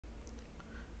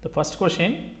The first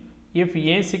question, if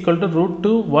A is equal to root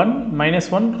 2 1 minus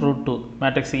 1 root 2,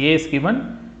 matrix A is given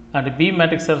and B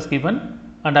matrix is given,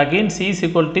 and again C is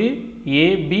equal to A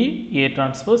B A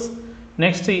transpose.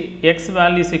 Next x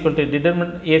value is equal to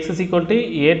x is equal to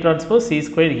A transpose C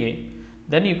square A.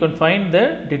 Then you can find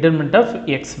the determinant of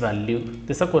x value.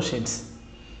 These are questions.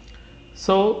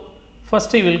 So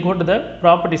first we will go to the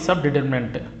properties of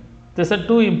determinant. These are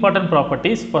two important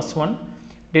properties. First one,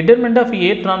 determinant of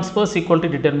A transpose equal to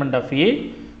determinant of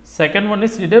A. Second one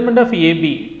is determinant of AB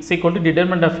is equal to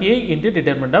determinant of A into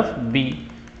determinant of B.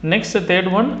 Next third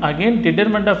one, again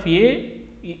determinant of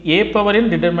A power n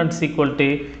determinant is equal to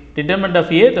determinant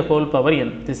of A the whole power n.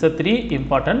 These are three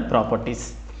important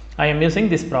properties. I am using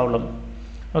this problem.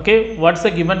 Okay, what's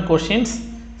the given questions?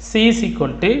 C is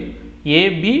equal to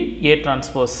AB A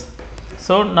transpose.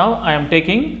 So now I am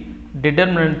taking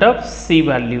determinant of C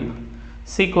value.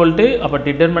 C equal to our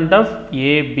determinant of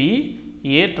AB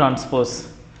A transpose.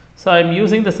 So I am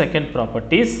using the second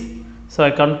properties. So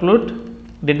I conclude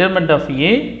determinant of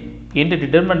A into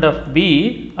determinant of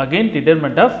B again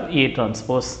determinant of A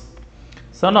transpose.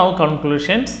 So now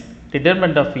conclusions,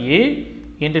 determinant of A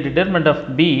into determinant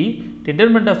of B,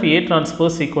 determinant of A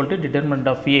transpose equal to determinant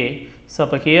of A. So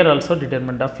here also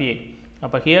determinant of A.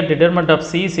 Here determinant of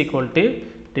C is equal to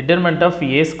determinant of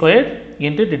A squared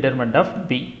into determinant of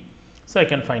B. So I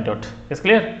can find out. Is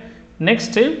clear?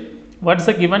 Next, what is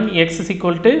the given? X is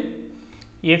equal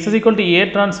to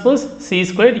A transpose C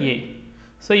squared A.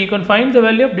 So you can find the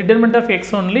value of determinant of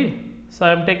x only. So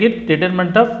I am taking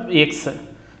determinant of x.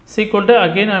 C equal to,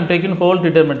 again I am taking whole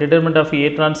determinant of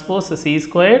A transpose C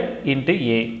squared into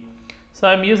A. So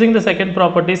I am using the second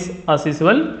properties as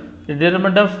usual,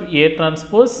 determinant of A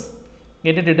transpose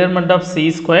into determinant of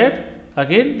C squared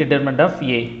again determinant of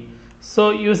A.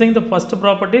 So using the first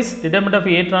properties, determinant of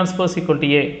A transpose equal to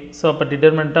A. So for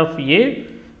determinant of A,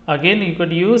 again you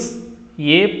could use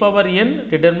A power n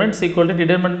determinant equal to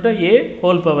determinant of A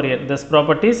whole power n. This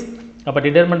properties about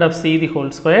determinant of C the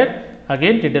whole square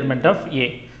again determinant of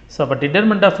A. So about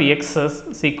determinant of x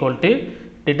is equal to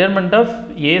determinant of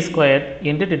A squared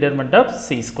into determinant of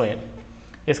C squared.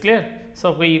 Is clear?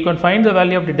 So you can find the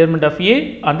value of determinant of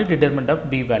A and determinant of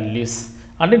B values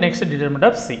and the next determinant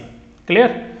of C. Clear?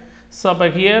 So by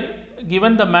here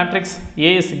given the matrix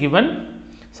A is given,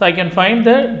 so I can find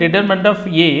the determinant of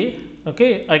A.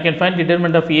 Okay, I can find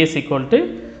determinant of A is equal to,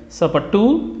 so for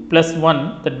 2 plus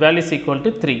 1, that value is equal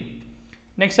to 3.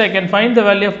 Next I can find the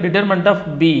value of determinant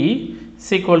of B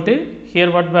is equal to,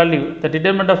 here what value? The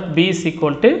determinant of B is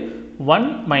equal to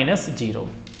 1 minus 0,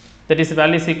 that is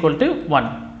value is equal to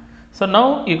 1. So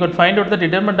now you could find out the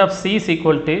determinant of C is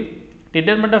equal to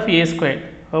determinant of A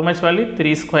squared, how much value?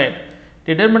 3 squared.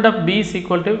 Determinant of B is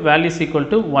equal to, value is equal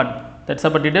to 1, that's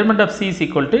about determinant of C is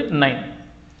equal to 9.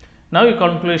 Now your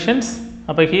conclusions,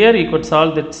 up here you could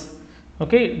solve this.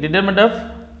 Okay, determinant of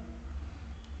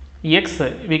x,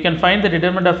 we can find the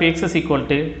determinant of x is equal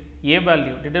to A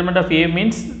value. Determinant of A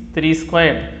means 3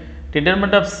 squared.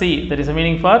 Determinant of C, that is a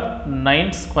meaning for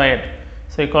 9 squared.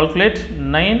 So you calculate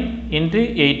 9 into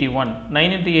 81.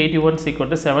 9 into 81 is equal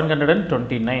to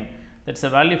 729. That's the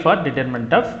value for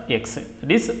determinant of x. It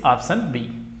is option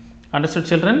B. Understood,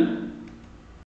 children?